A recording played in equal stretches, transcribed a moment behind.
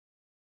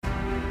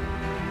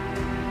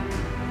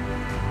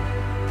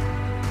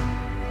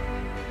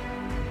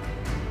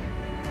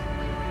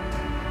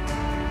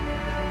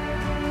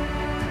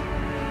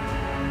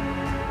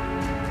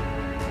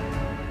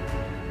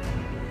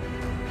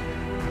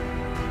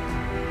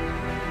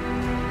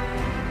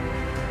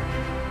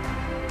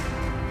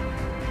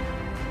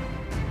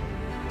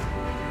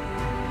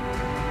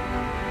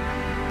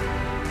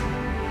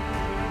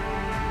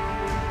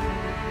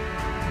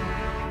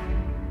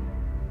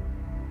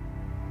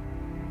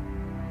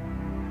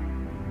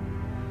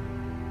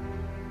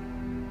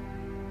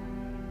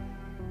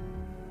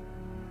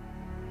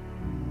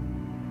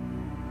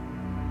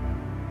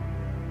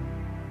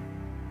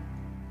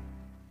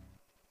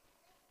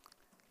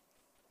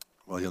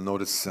Well, you'll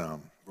notice we're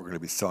going to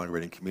be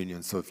celebrating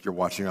communion. So if you're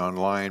watching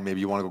online,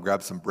 maybe you want to go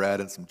grab some bread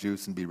and some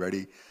juice and be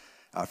ready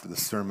after the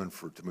sermon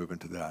to move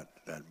into that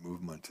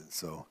movement. And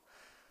so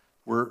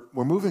we're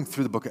moving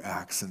through the book of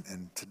Acts.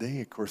 And today,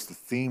 of course, the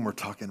theme we're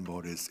talking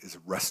about is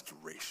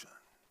restoration.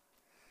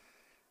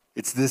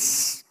 It's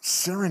this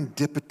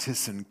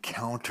serendipitous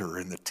encounter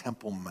in the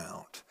Temple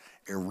Mount,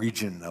 a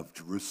region of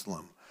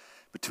Jerusalem,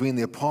 between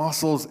the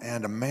apostles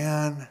and a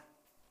man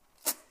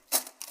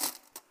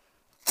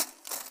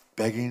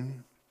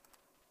begging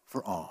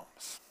for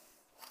alms.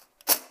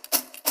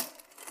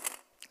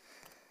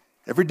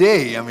 Every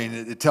day,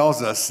 it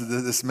tells us that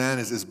this man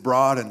is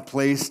brought and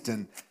placed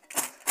and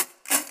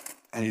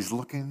he's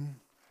looking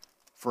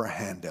for a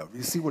handout.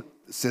 You see what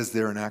it says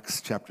there in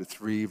Acts chapter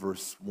 3,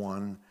 verse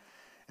 1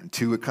 and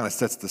 2. It kind of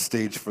sets the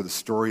stage for the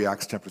story.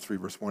 Acts chapter 3,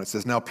 verse 1. It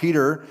says, "Now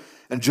Peter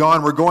and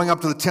John were going up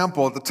to the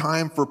temple at the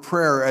time for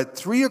prayer at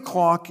 3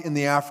 o'clock in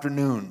the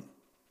afternoon."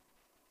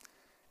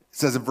 It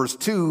says in verse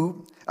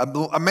 2,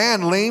 "A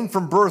man lame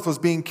from birth was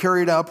being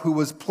carried up, who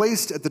was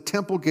placed at the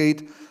temple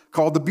gate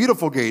called the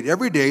Beautiful Gate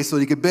every day so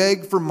that he could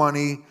beg for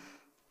money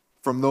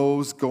from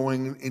those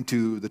going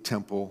into the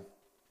temple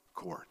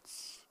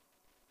courts."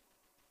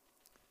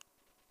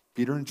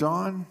 Peter and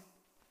John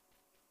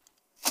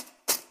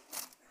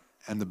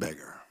and the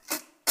beggar.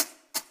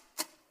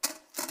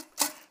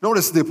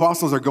 Notice the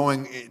apostles are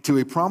going to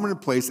a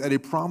prominent place at a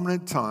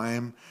prominent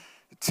time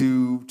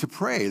to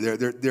pray.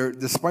 They're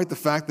despite the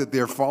fact that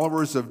they're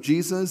followers of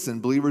Jesus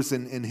and believers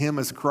in Him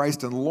as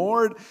Christ and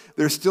Lord,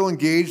 they're still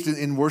engaged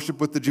in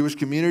worship with the Jewish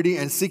community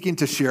and seeking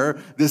to share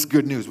this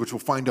good news, which we'll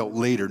find out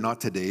later,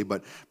 not today.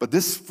 But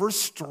this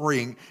first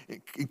story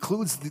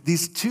includes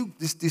these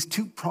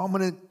two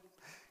prominent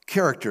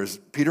characters,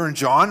 Peter and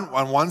John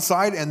on one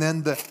side, and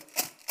then the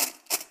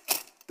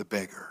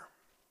beggar.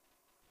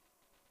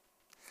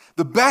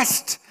 The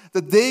best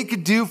that they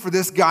could do for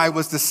this guy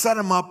was to set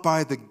him up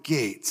by the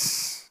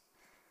gates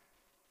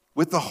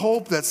with the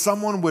hope that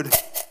someone would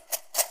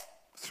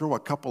throw a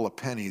couple of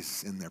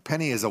pennies in there.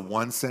 Penny is a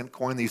 1-cent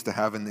coin they used to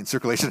have in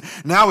circulation.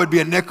 Now it would be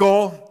a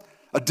nickel,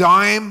 a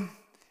dime,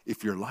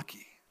 if you're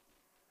lucky,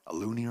 a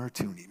loonie or a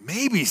toonie.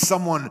 Maybe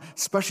someone,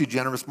 especially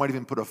generous, might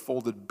even put a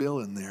folded bill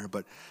in there,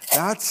 but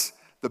that's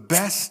the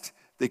best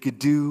they could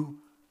do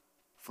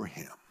for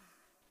him.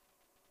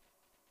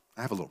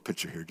 I have a little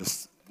picture here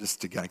just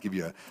to kind of give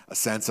you a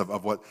sense of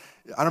what,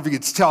 I don't know if you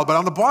can tell, but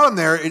on the bottom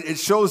there, it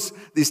shows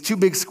these two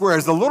big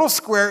squares. The little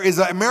square is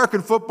an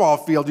American football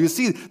field. You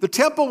see, the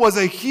temple was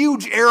a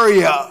huge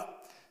area.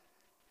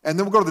 And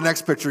then we'll go to the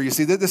next picture. You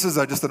see, this is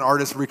just an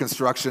artist's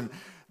reconstruction.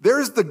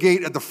 There's the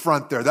gate at the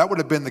front there. That would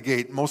have been the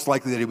gate, most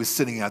likely, that he was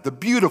sitting at, the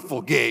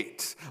beautiful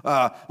gate.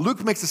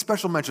 Luke makes a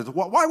special mention.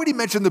 Why would he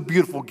mention the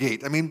beautiful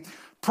gate?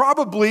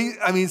 Probably,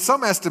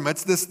 some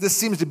estimates, this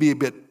seems to be a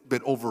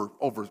bit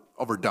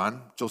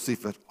overdone.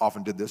 Josephus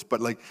often did this,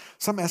 but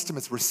some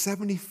estimates were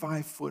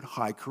 75-foot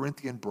high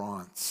Corinthian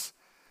bronze,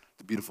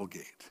 the beautiful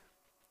gate.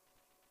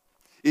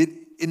 It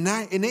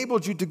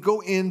enabled you to go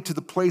into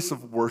the place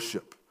of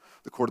worship,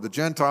 the court of the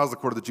Gentiles, the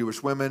court of the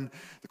Jewish women,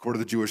 the court of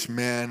the Jewish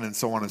men, and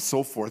so on and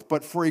so forth.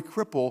 But for a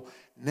cripple,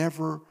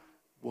 never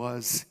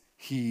was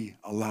he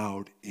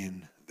allowed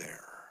in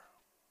there.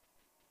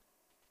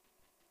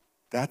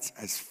 That's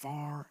as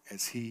far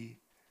as he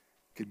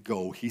could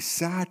go. He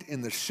sat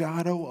in the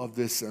shadow of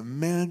this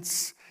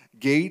immense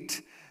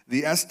gate.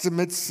 The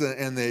estimates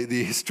and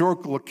the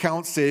historical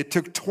accounts say it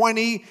took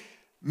 20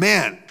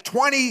 men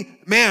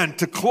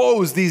to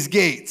close these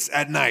gates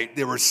at night.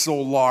 They were so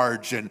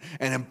large and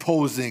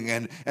imposing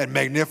and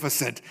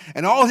magnificent.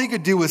 And all he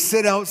could do was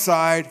sit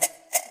outside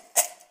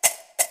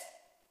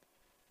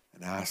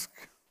and ask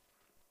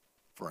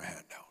for a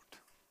handout.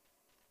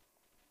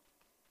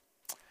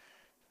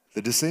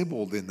 The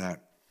disabled in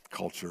that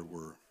culture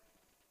were,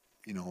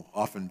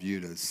 often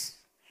viewed as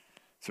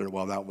sort of,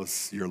 well, that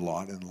was your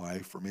lot in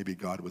life, or maybe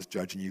God was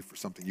judging you for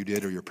something you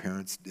did or your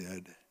parents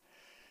did.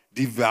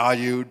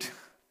 Devalued,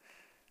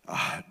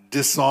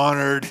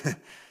 dishonored,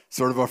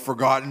 sort of a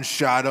forgotten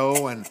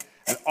shadow, and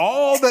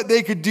all that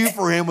they could do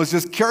for him was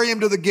just carry him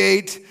to the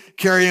gate,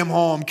 carry him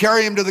home,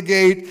 carry him to the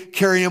gate,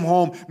 carry him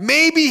home.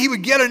 Maybe he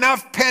would get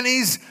enough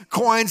pennies,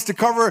 coins to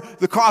cover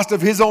the cost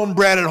of his own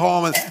bread at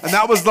home, and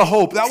that was the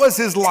hope. That was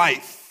his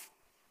life.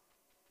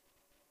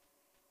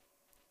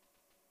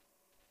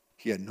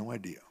 He had no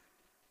idea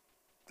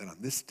that on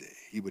this day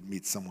he would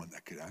meet someone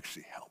that could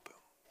actually help him,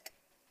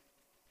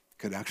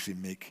 could actually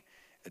make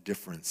a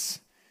difference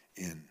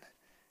in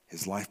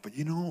his life. But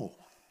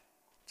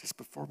just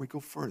before we go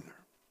further,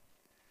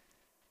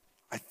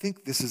 I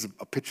think this is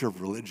a picture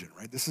of religion,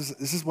 right? This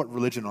is what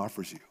religion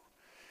offers you.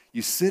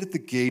 You sit at the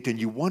gate and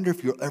you wonder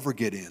if you'll ever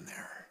get in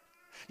there.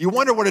 You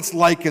wonder what it's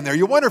like in there.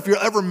 You wonder if you'll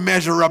ever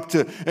measure up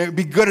to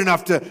be good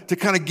enough to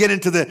kind of get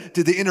into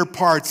the inner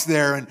parts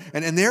there.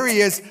 And there he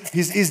is.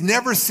 He's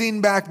never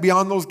seen back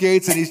beyond those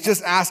gates, and he's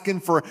just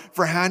asking for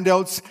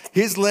handouts.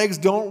 His legs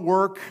don't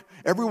work.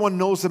 Everyone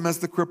knows him as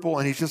the cripple,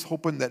 and he's just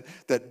hoping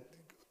that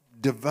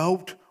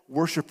devout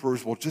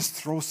worshipers will just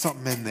throw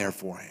something in there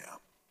for him.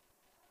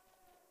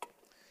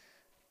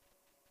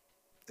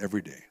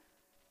 every day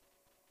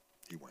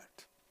he went.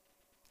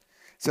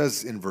 It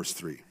says in verse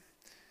 3,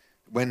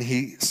 when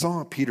he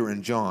saw Peter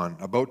and John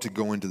about to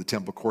go into the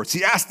temple courts,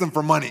 he asked them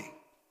for money.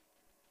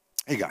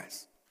 Hey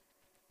guys,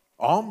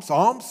 alms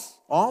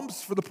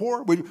for the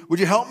poor? Would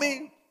you help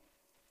me?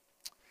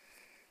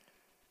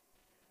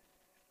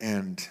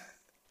 And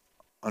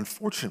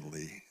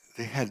unfortunately,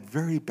 they had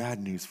very bad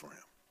news for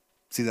him.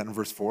 See that in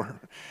verse 4?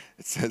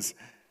 It says,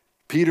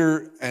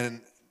 Peter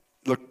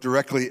looked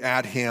directly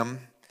at him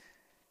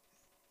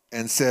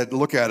and said,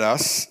 look at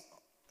us.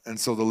 And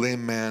so the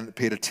lame man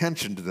paid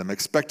attention to them,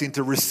 expecting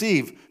to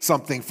receive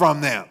something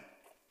from them.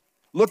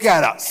 Look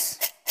at us.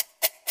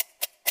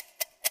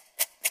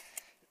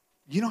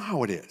 You know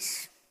how it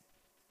is.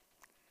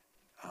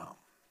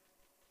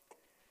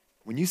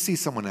 When you see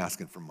someone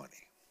asking for money,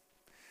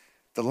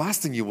 the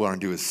last thing you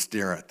want to do is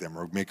stare at them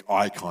or make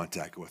eye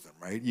contact with them,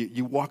 right?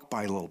 You walk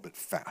by a little bit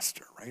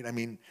faster, right? I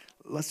mean,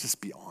 let's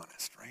just be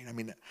honest, right? I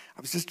mean,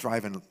 I was just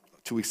driving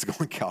 2 weeks ago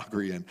in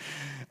Calgary, and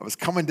I was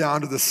coming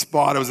down to the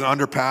spot. It was an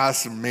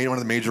underpass and made one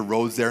of the major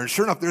roads there. And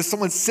sure enough, there's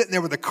someone sitting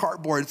there with a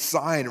cardboard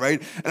sign,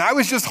 right? And I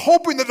was just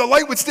hoping that the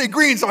light would stay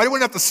green so I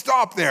wouldn't have to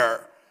stop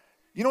there.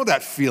 You know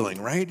that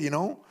feeling, right? You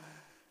know?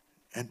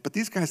 But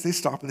these guys, they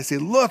stop and they say,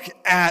 look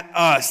at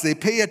us. They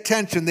pay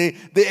attention. They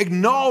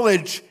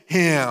acknowledge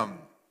him.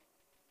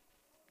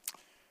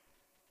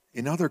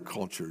 In other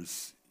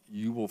cultures,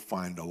 you will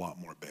find a lot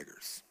more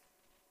beggars.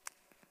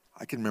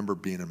 I can remember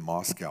being in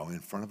Moscow in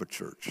front of a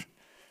church.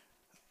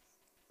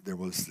 There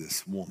was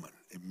this woman,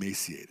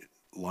 emaciated,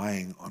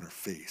 lying on her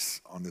face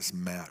on this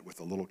mat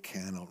with a little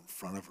can out in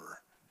front of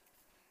her.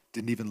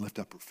 Didn't even lift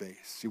up her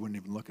face. She wouldn't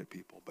even look at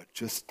people, but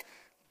just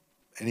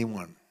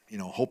anyone,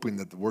 hoping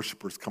that the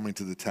worshipers coming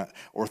to the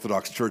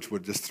Orthodox Church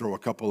would just throw a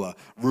couple of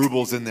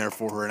rubles in there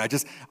for her. And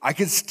I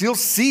could still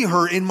see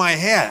her in my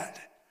head.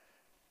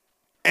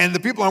 And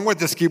the people I'm with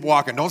just keep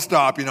walking. Don't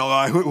stop. We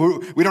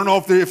don't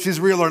know if she's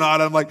real or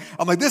not. I'm like,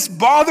 this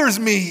bothers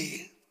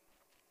me.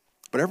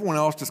 But everyone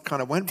else just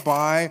kind of went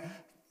by,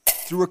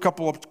 threw a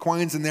couple of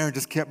coins in there and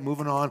just kept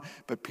moving on.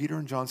 But Peter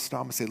and John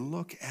stopped and say,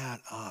 look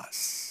at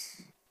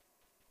us.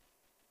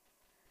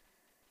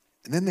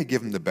 And then they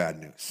give him the bad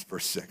news,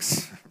 verse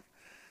 6.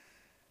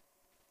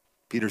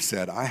 Peter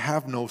said, I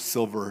have no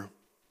silver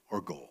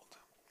or gold.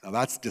 Now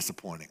that's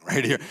disappointing,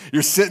 right here.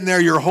 You're sitting there,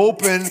 you're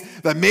hoping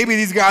that maybe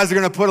these guys are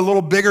going to put a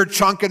little bigger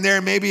chunk in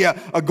there, maybe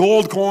a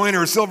gold coin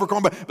or a silver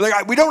coin, but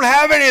like, we don't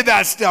have any of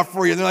that stuff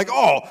for you. And they're like,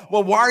 oh,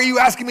 well, why are you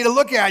asking me to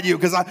look at you?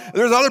 Because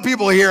there's other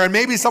people here and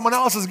maybe someone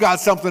else has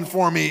got something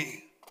for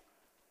me.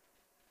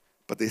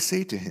 But they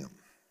say to him,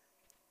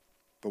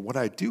 but what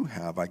I do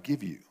have, I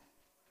give you.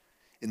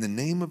 In the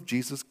name of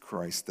Jesus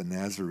Christ, the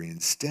Nazarene,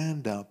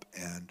 stand up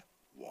and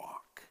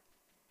walk.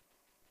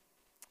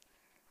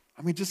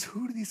 I mean, just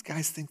who do these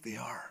guys think they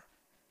are?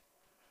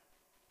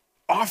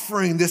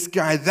 Offering this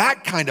guy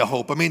that kind of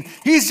hope. I mean,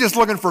 he's just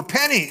looking for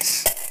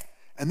pennies.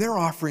 And they're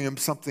offering him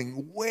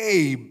something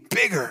way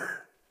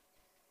bigger.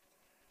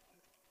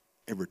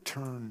 A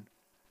return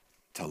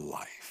to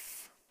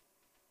life.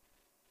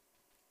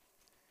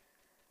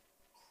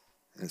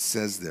 And it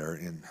says there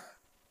in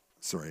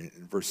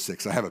verse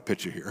 6, I have a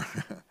picture here.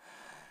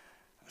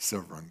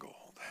 Silver and gold.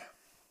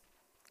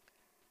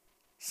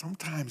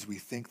 Sometimes we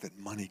think that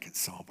money can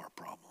solve our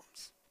problems.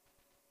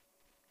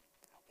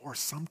 Or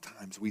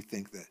sometimes we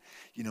think that,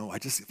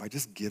 if I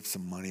just give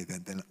some money,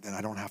 then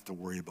I don't have to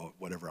worry about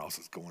whatever else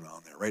is going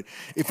on there, right?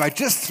 If I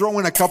just throw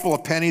in a couple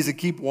of pennies and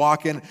keep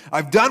walking,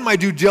 I've done my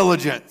due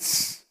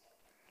diligence.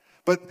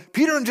 But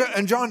Peter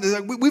and John,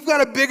 we've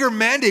got a bigger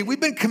mandate. We've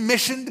been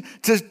commissioned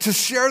to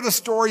share the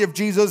story of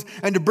Jesus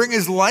and to bring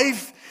his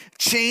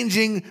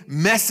life-changing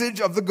message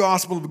of the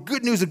gospel, of the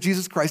good news of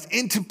Jesus Christ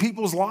into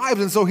people's lives.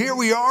 And so here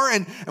we are,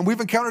 and we've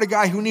encountered a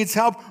guy who needs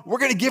help. We're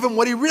going to give him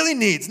what he really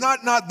needs, not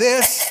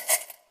this,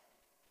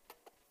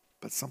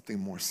 but something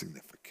more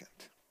significant.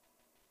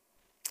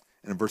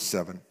 And in verse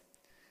 7,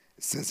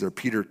 it says there,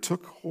 Peter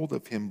took hold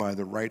of him by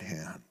the right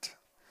hand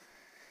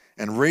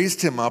and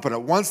raised him up, and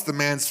at once the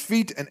man's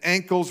feet and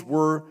ankles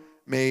were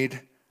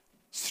made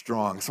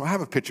strong. So I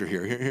have a picture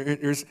here.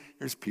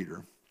 Here's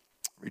Peter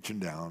reaching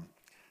down.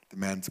 The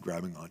man's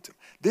grabbing onto him.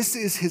 This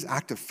is his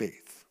act of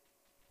faith.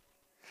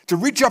 To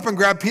reach up and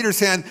grab Peter's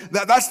hand,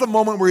 that's the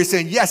moment where he's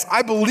saying, yes,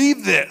 I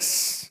believe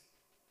this.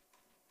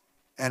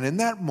 And in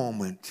that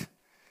moment,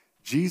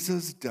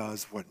 Jesus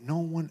does what no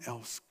one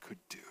else could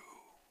do.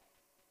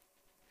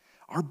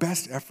 Our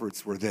best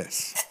efforts were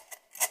this: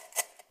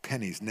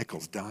 pennies,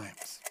 nickels,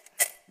 dimes,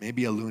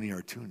 maybe a loonie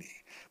or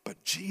toonie.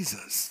 But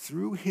Jesus,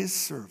 through his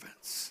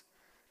servants,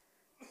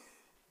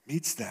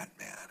 meets that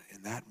man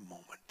in that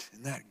moment,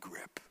 in that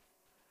grip,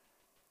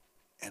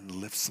 and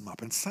lifts him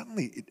up. And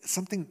suddenly,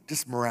 something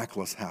just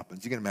miraculous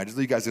happens. You can imagine.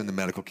 You guys are in the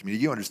medical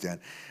community. You understand.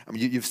 I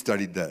mean, you've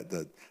studied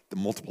the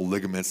multiple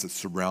ligaments that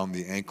surround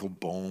the ankle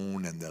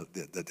bone and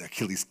the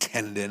Achilles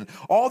tendon.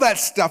 All that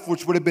stuff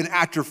which would have been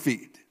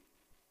atrophied.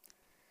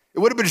 It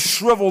would have been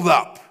shriveled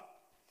up.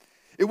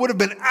 It would have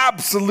been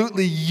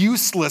absolutely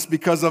useless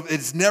because of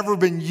it's never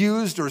been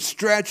used or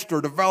stretched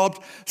or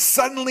developed.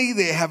 Suddenly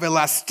they have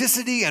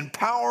elasticity and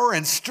power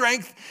and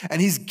strength,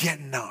 and he's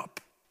getting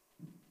up.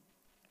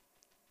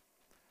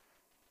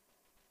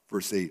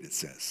 Verse 8, it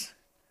says,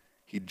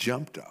 he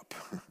jumped up,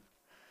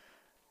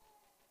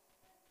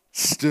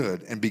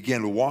 stood, and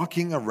began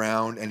walking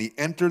around, and he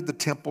entered the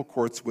temple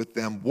courts with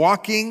them,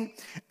 walking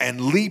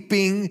and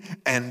leaping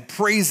and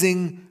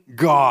praising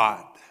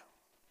God.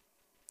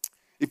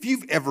 If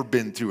you've ever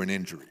been through an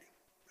injury,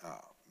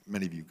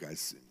 many of you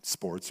guys in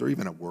sports or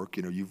even at work,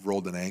 you've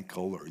rolled an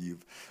ankle or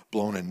you've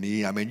blown a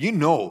knee. I mean, you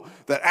know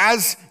that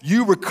as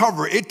you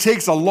recover, it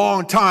takes a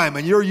long time,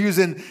 and you're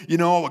using,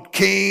 a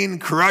cane,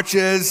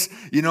 crutches,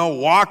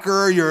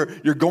 walker,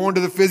 you're going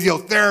to the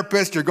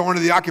physiotherapist, you're going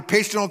to the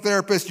occupational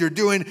therapist, you're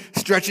doing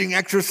stretching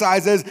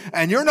exercises,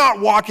 and you're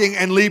not walking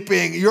and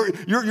leaping,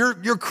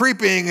 you're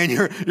creeping and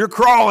you're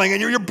crawling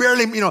and you're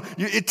barely,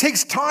 it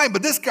takes time.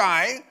 But this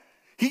guy,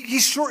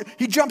 He's short.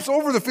 He jumps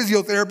over the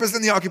physiotherapist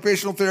and the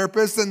occupational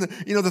therapist and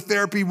the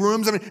therapy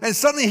rooms. And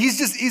suddenly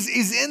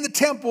he's in the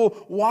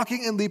temple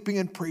walking and leaping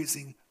and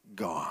praising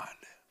God.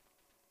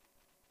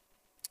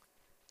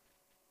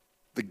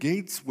 The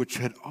gates, which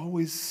had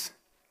always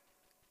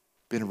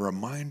been a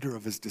reminder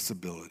of his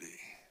disability,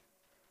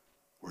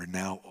 were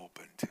now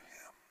open to him.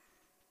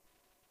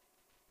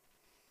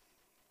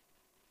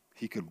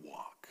 He could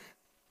walk.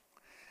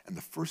 And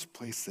the first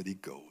place that he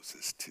goes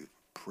is to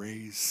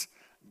praise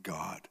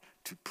God,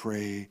 to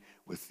pray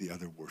with the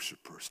other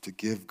worshipers, to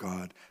give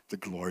God the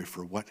glory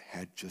for what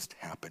had just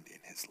happened in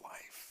his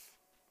life.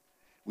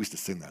 We used to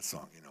sing that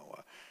song,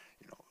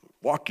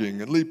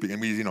 walking and leaping, and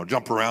we,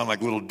 jump around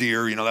like little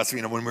deer, that's,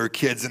 when we were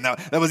kids, and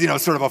that was,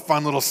 sort of a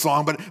fun little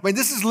song. But,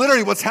 this is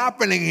literally what's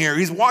happening here.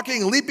 He's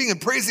walking and leaping and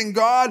praising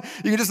God.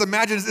 You can just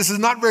imagine this is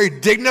not very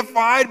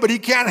dignified, but he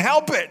can't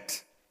help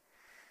it.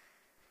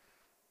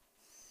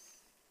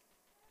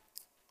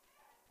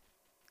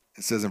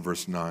 It says in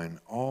verse 9,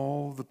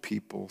 all the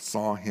people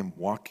saw him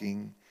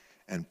walking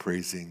and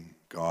praising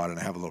God. And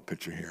I have a little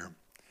picture here.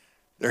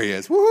 There he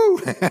is.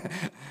 Woohoo!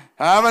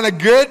 Having a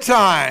good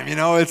time.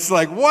 It's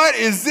like, what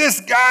is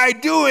this guy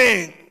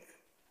doing?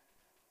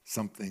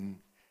 Something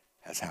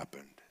has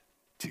happened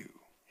to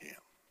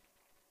him.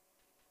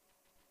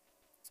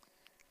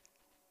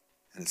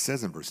 And it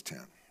says in verse 10,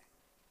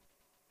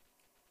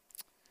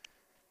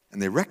 and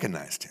they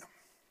recognized him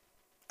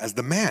as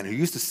the man who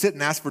used to sit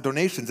and ask for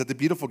donations at the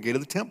beautiful gate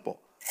of the temple.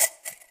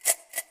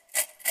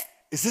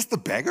 Is this the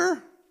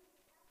beggar?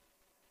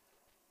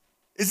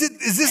 Is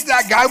this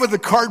that guy with the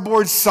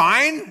cardboard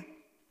sign?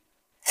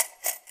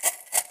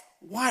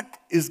 What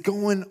is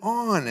going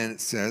on? And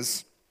it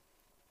says,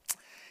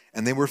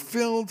 and they were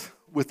filled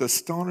with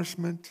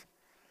astonishment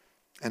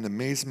and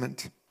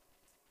amazement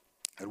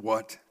at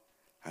what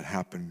had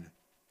happened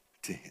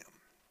to him.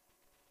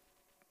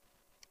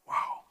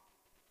 Wow.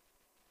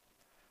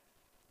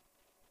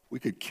 We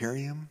could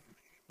carry him.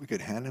 We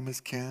could hand him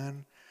his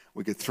can.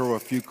 We could throw a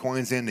few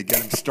coins in to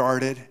get him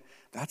started.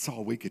 That's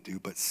all we could do.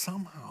 But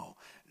somehow,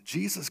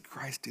 Jesus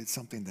Christ did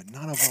something that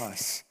none of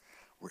us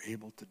were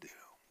able to do.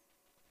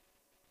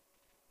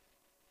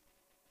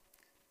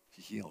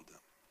 He healed him.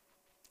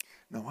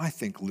 Now, I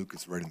think Luke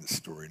is writing this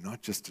story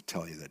not just to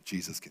tell you that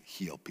Jesus can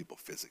heal people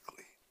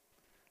physically,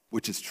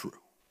 which is true.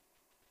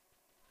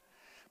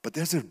 But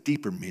there's a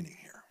deeper meaning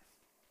here.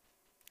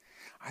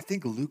 I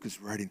think Luke is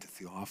writing to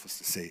Theophilus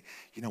to say,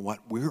 you know what?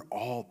 We're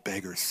all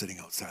beggars sitting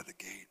outside the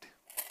gate,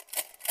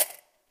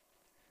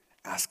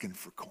 asking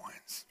for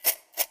coins.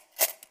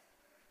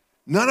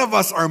 None of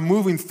us are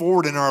moving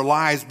forward in our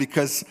lives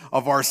because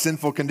of our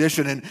sinful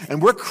condition,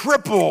 and we're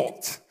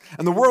crippled.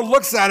 And the world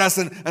looks at us,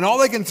 and all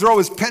they can throw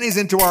is pennies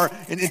into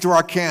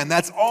our can.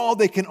 That's all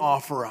they can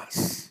offer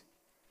us.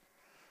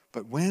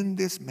 But when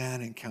this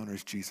man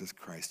encounters Jesus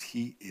Christ,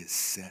 he is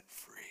set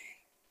free.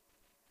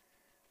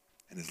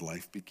 And his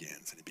life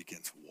begins, and he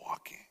begins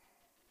walking.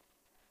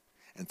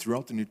 And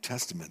throughout the New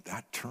Testament,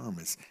 that term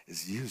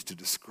is used to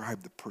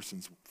describe the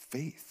person's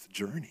faith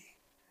journey.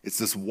 It's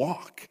this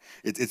walk.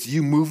 It's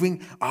you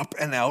moving up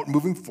and out,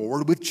 moving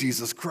forward with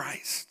Jesus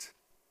Christ.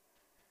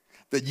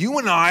 That you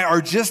and I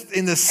are just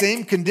in the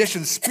same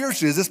condition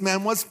spiritually as this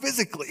man was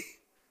physically.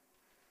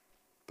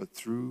 But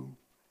through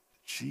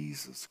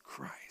Jesus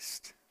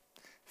Christ,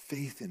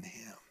 faith in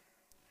him,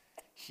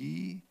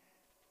 he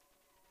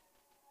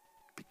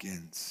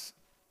begins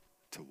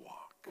to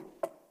walk.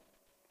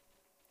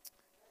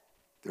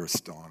 They're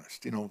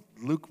astonished.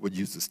 Luke would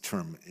use this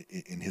term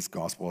in his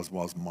gospel as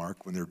well as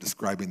Mark when they're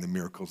describing the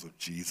miracles of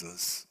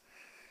Jesus.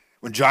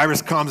 When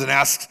Jairus comes and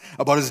asks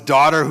about his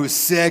daughter who's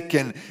sick,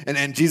 and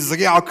Jesus is like,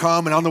 yeah, I'll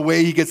come. And on the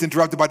way, he gets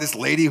interrupted by this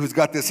lady who's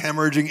got this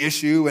hemorrhaging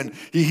issue, and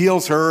he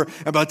heals her.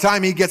 And by the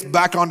time he gets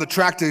back on the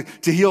track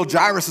to heal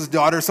Jairus'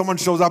 daughter, someone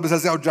shows up and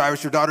says, oh,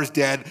 Jairus, your daughter's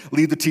dead.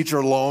 Leave the teacher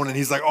alone. And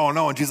he's like, oh,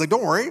 no. And she's like,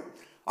 don't worry.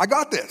 I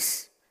got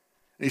this.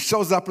 And he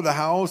shows up at the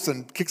house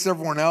and kicks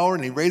everyone out,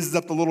 and he raises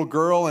up the little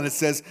girl, and it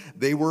says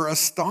they were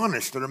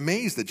astonished and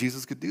amazed that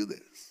Jesus could do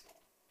this.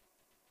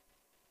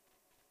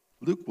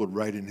 Luke would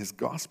write in his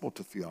gospel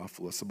to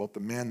Theophilus about the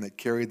man that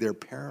carried their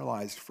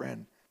paralyzed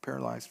friend,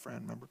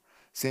 remember?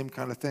 Same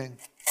kind of thing.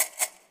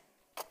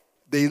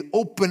 They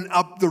open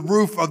up the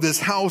roof of this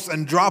house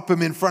and drop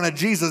him in front of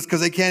Jesus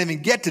because they can't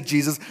even get to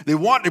Jesus. They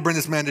want to bring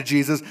this man to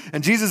Jesus.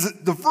 And Jesus,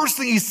 the first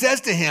thing he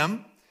says to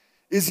him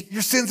is,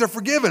 your sins are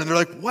forgiven. And they're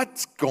like,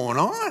 what's going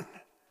on?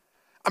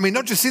 I mean,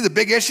 don't you see the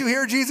big issue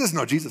here, Jesus?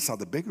 No, Jesus saw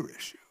the bigger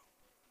issue.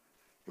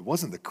 It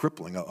wasn't the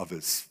crippling of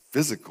his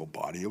physical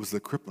body. It was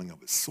the crippling of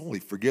his soul. He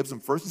forgives him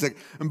first. He's like,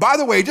 and by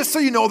the way, just so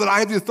you know that I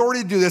have the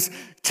authority to do this,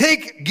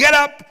 get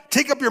up,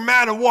 take up your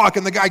mat and walk.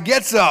 And the guy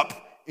gets up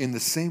in the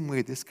same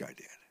way this guy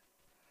did.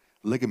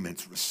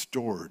 Ligaments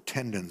restored,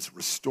 tendons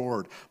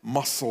restored,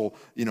 muscle,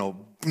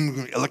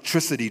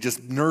 electricity,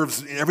 just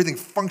nerves, everything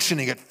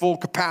functioning at full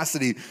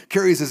capacity,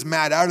 carries his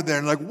mat out of there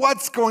and like,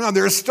 what's going on?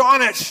 They're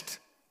astonished.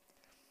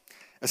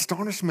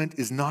 Astonishment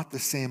is not the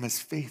same as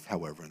faith,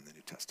 however, in the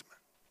New Testament.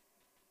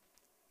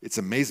 It's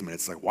amazement.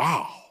 It's like,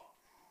 wow.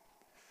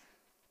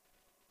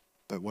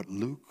 But what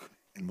Luke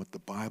and what the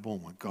Bible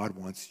and what God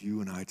wants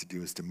you and I to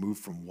do is to move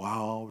from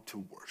wow to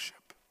worship.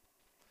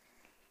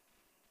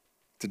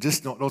 To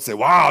just don't say,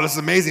 wow, this is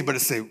amazing, but to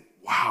say,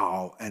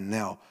 wow, and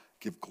now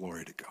give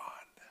glory to God.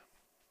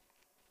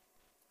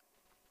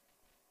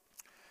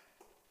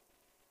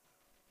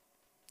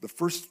 The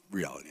first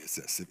reality is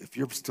this: if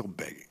you're still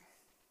begging,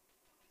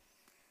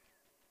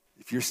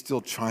 if you're still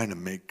trying to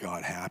make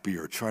God happy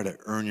or try to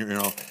earn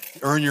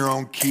your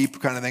own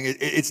keep kind of thing,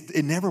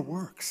 it never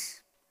works.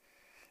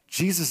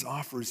 Jesus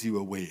offers you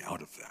a way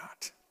out of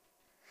that.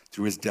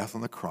 Through his death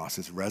on the cross,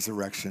 his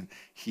resurrection,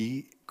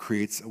 he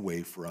creates a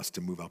way for us to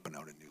move up and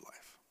out in new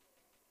life.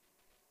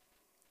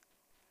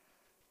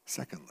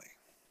 Secondly,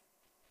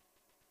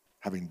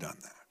 having done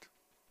that,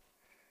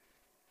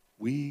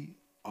 we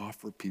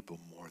offer people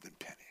more than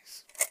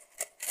pennies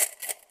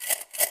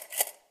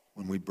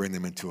when we bring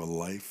them into a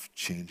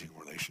life-changing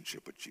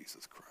relationship with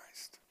Jesus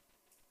Christ.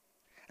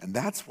 And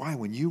that's why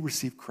when you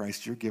receive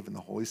Christ, you're given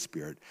the Holy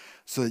Spirit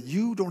so that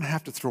you don't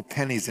have to throw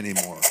pennies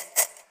anymore.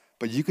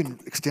 But you can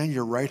extend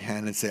your right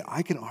hand and say,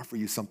 I can offer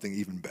you something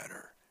even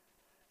better,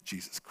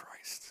 Jesus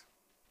Christ.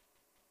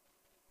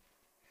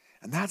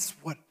 And that's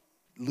what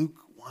Luke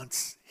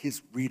wants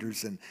his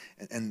readers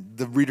and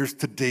the readers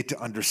today to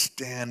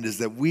understand, is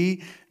that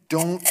we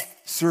don't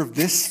serve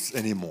this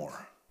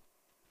anymore,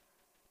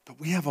 but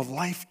we have a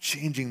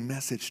life-changing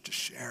message to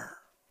share.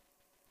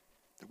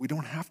 That we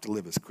don't have to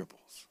live as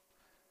cripples,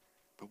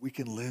 but we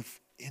can live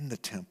in the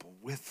temple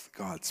with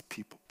God's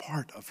people,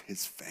 part of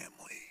his family.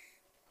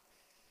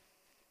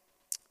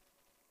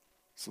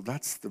 So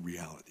that's the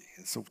reality.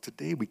 And so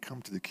today we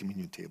come to the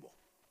communion table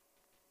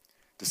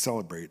to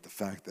celebrate the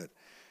fact that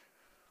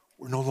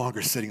we're no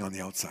longer sitting on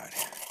the outside.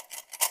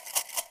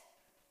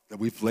 That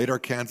we've laid our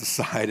cans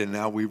aside and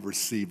now we're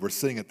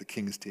sitting at the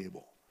King's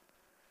table.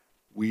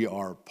 We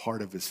are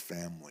part of his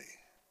family.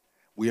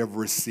 We have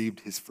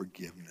received his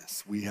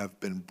forgiveness. We have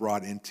been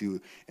brought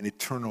into an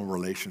eternal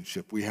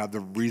relationship. We have the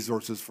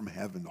resources from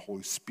heaven, the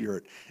Holy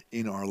Spirit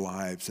in our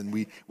lives. And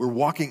we're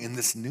walking in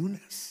this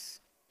newness.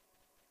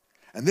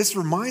 And this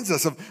reminds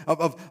us of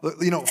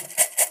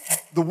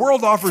the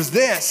world offers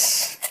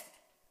this,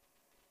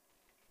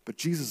 but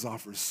Jesus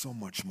offers so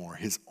much more,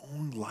 his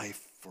own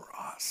life for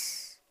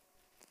us.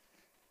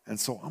 And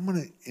so I'm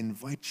going to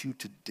invite you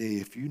today,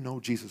 if you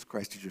know Jesus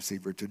Christ as your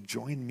Savior, to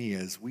join me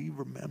as we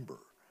remember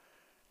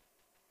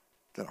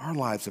that our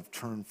lives have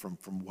turned from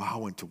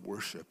wow into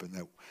worship,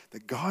 and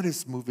that God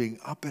is moving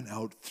up and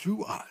out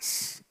through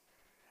us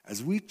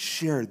as we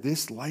share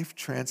this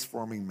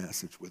life-transforming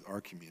message with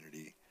our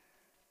community,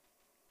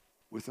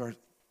 with our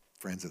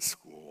friends at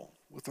school,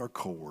 with our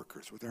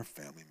coworkers, with our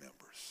family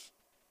members.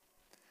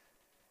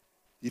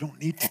 You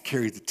don't need to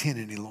carry the tin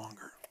any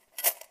longer.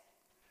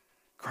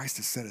 Christ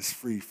has set us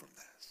free from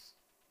this.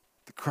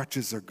 The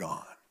crutches are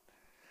gone.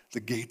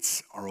 The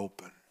gates are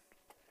open.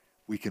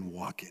 We can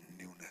walk in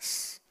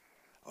newness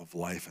of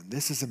life. And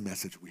this is a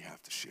message we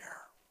have to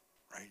share,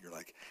 right? You're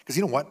like, because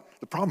you know what?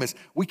 The problem is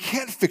we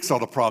can't fix all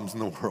the problems in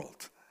the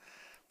world.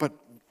 But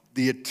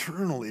the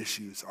eternal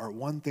issues are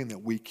one thing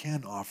that we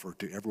can offer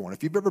to everyone.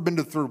 If you've ever been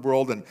to the third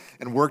world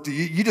and worked,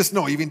 you just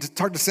know, even to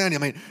talk to Sandy, I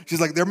mean,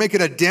 she's like, they're making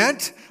a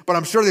dent, but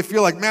I'm sure they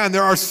feel like, man,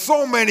 there are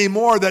so many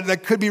more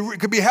that could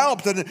be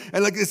helped. And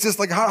like, it's just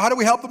like, how do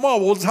we help them all?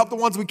 We'll just help the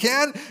ones we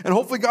can, and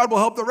hopefully God will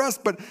help the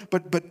rest.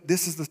 But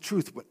this is the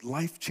truth. What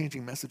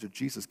life-changing message of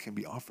Jesus can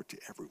be offered to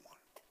everyone.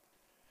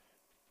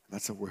 And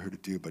that's what we're here to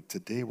do. But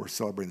today we're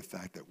celebrating the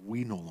fact that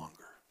we no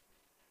longer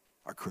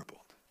are crippled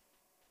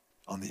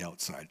on the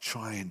outside,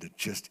 trying to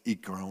just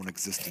eke our own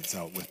existence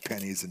out with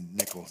pennies and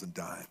nickels and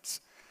dimes.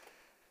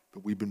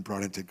 But we've been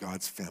brought into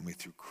God's family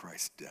through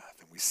Christ's death,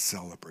 and we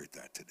celebrate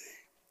that today.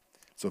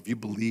 So if you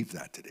believe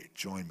that today,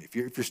 join me.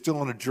 If you're still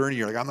on a journey,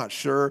 you're like, I'm not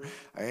sure,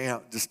 I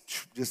am, just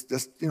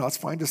that's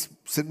fine. Just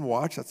sit and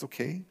watch. That's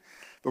okay.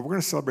 But we're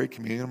going to celebrate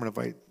communion. I'm going to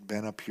invite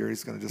Ben up here.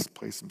 He's going to just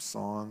play some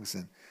songs.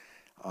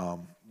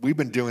 And we've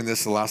been doing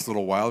this the last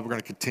little while. We're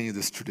going to continue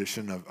this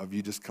tradition of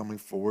you just coming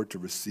forward to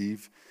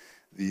receive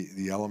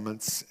the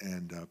elements,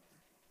 and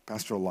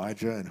Pastor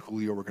Elijah and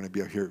Julio are going to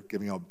be out here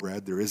giving out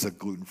bread. There is a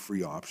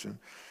gluten-free option.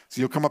 So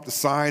you'll come up the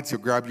sides,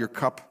 you'll grab your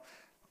cup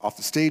off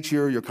the stage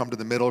here, you'll come to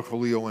the middle.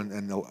 Julio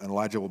and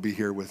Elijah will be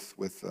here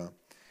with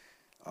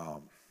a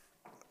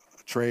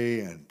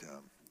tray, and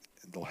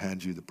they'll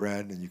hand you the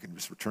bread, and you can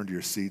just return to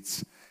your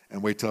seats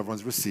and wait till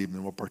everyone's received, and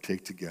then we'll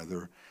partake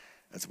together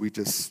as we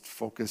just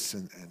focus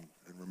and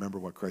remember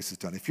what Christ has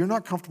done. If you're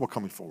not comfortable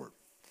coming forward,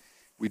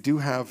 we do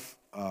have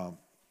a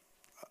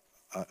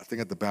thing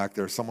at the back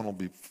there. Someone will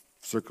be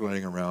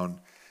circulating around,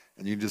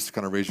 and you can just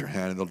kind of raise your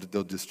hand, and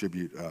they'll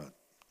distribute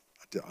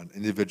an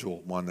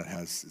individual one that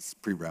it's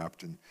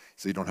pre-wrapped, and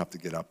so you don't have to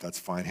get up. That's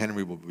fine.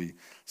 Henry will be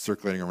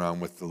circulating around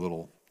with the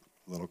little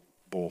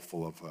bowl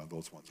full of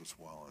those ones as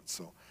well. And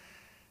so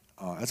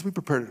as we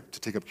prepare to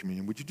take up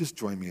communion, would you just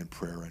join me in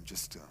prayer and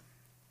just,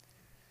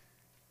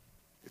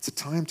 it's a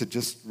time to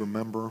just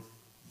remember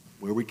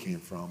where we came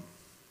from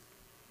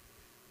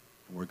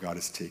and where God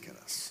has taken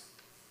us.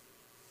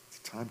 It's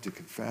a time to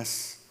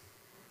confess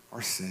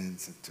our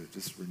sins and to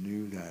just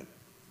renew that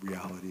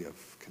reality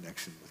of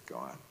connection with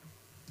God.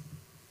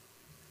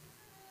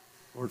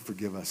 Lord,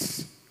 forgive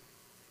us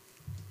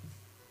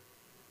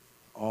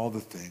all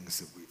the things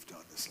that we've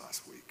done this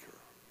last week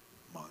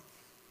or month.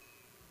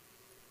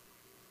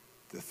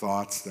 The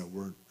thoughts that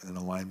weren't in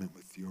alignment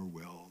with your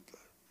will,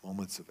 the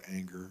moments of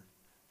anger,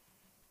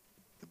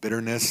 the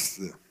bitterness,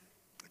 the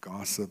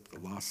gossip, the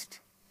lust,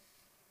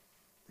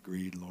 the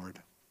greed, Lord,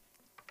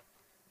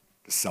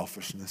 the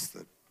selfishness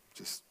that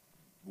just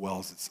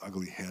wells its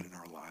ugly head in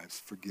our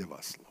lives. Forgive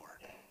us, Lord.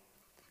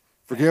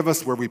 Forgive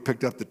us where we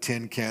picked up the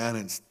tin can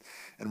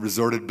and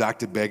resorted back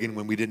to begging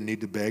when we didn't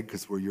need to beg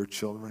because we're your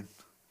children.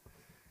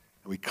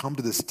 And we come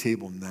to this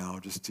table now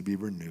just to be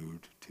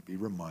renewed, to be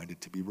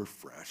reminded, to be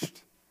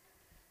refreshed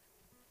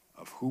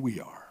of who we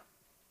are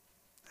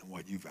and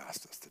what you've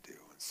asked us to do.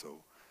 And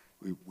so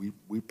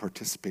we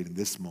participate in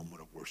this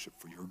moment of worship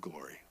for your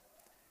glory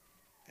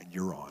and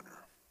your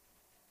honor.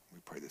 We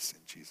pray this in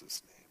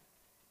Jesus' name.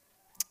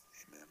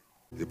 Amen.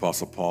 The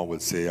Apostle Paul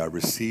would say, I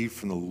received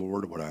from the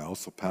Lord what I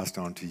also passed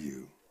on to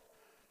you.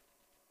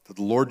 That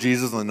the Lord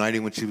Jesus, on the night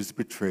in which he was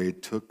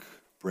betrayed, took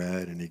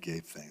bread and he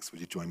gave thanks. Would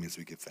you join me as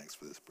we give thanks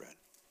for this bread?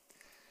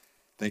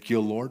 Thank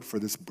you, Lord, for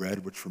this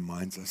bread which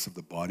reminds us of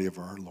the body of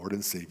our Lord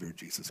and Savior,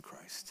 Jesus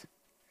Christ.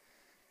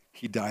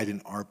 He died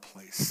in our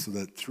place so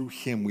that through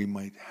him we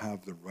might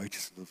have the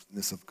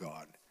righteousness of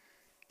God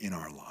in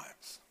our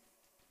lives.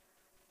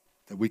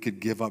 That we could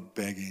give up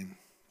begging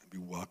and be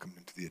welcomed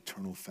into the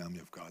eternal family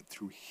of God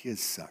through his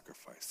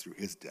sacrifice, through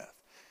his death.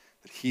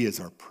 That he is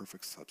our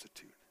perfect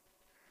substitute.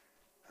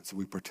 And so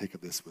we partake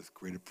of this with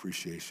great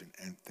appreciation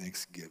and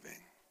thanksgiving.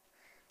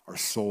 Our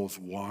souls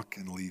walk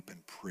and leap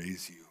and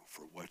praise you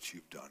for what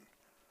you've done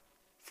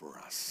for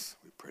us.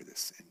 We pray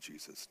this in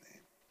Jesus'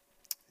 name.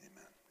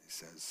 Amen. He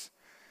says,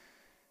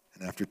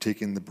 and after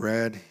taking the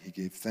bread, he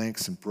gave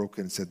thanks and broke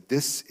it and said,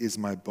 this is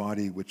my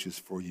body which is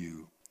for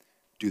you.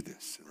 Do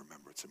this in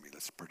remembrance of me.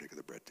 Let's partake of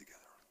the bread together.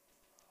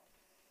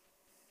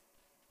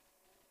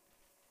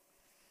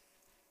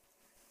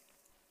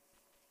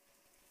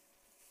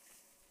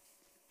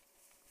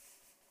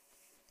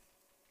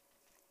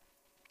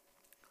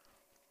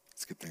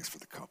 Let's give thanks for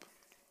the cup.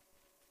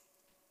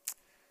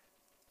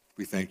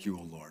 We thank you,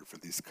 O Lord, for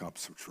these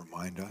cups which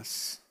remind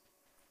us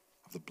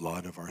of the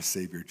blood of our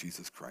Savior,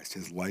 Jesus Christ.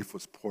 His life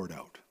was poured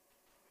out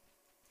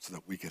so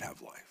that we could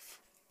have life.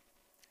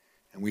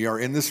 And we are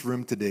in this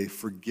room today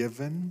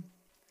forgiven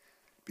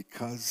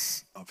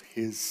because of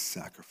his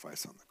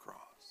sacrifice on the cross.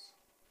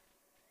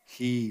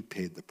 He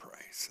paid the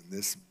price. And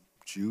this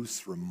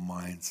juice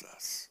reminds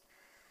us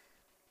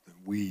that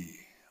we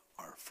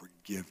are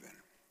forgiven,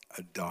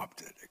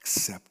 adopted,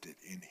 accepted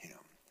in him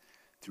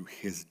through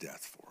his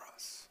death for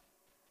us.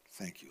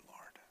 Thank you,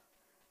 Lord.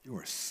 You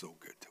are so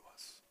good to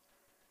us.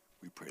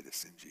 We pray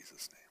this in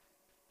Jesus'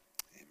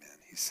 name. Amen.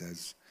 He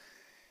says,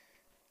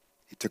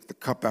 he took the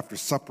cup after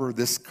supper.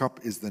 This cup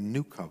is the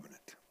new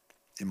covenant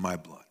in my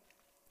blood.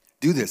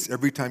 Do this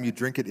every time you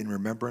drink it in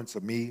remembrance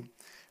of me.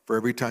 For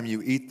every time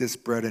you eat this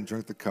bread and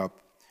drink the cup,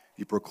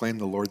 you proclaim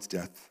the Lord's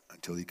death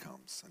until he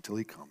comes. Until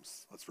he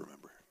comes, let's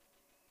remember him.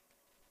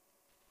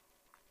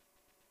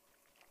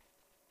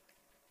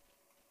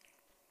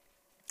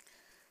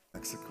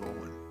 Mexico,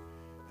 and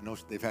I know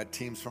they've had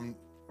teams from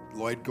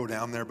Lloyd go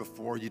down there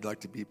before. You'd like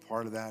to be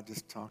part of that,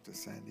 just talk to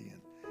Sandy.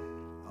 And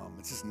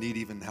it's just neat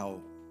even how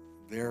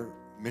their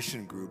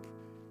mission group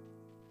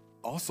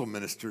also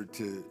ministered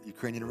to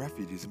Ukrainian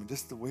refugees. I mean,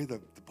 just the way the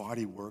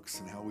body works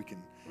and how we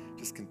can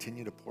just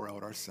continue to pour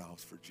out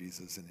ourselves for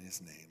Jesus in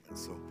his name. And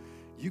so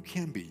you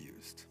can be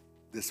used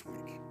this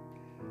week.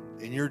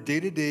 In your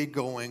day-to-day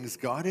goings,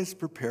 God is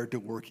prepared to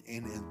work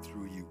in and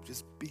through you.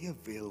 Just be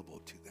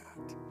available to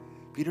that.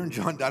 Peter and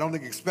John, I don't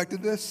think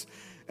expected this.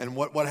 And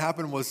what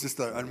happened was just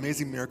an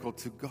amazing miracle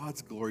to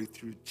God's glory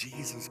through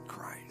Jesus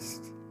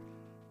Christ.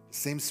 The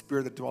same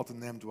spirit that dwelt in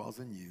them dwells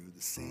in you.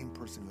 The same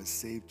person who has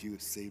saved you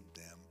has saved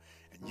them.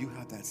 And you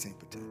have that same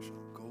potential.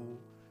 Go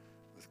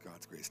with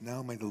God's grace.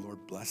 Now may the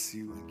Lord bless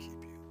you and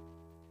keep you.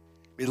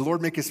 May the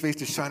Lord make his face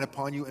to shine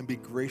upon you and be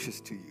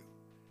gracious to you.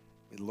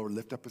 May the Lord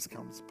lift up his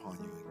countenance upon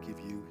you and give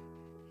you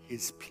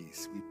his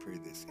peace. We pray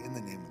this in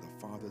the name of the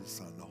Father, the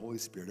Son, and the Holy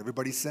Spirit.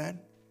 Everybody said,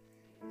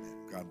 amen.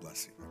 God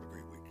bless you. Have a great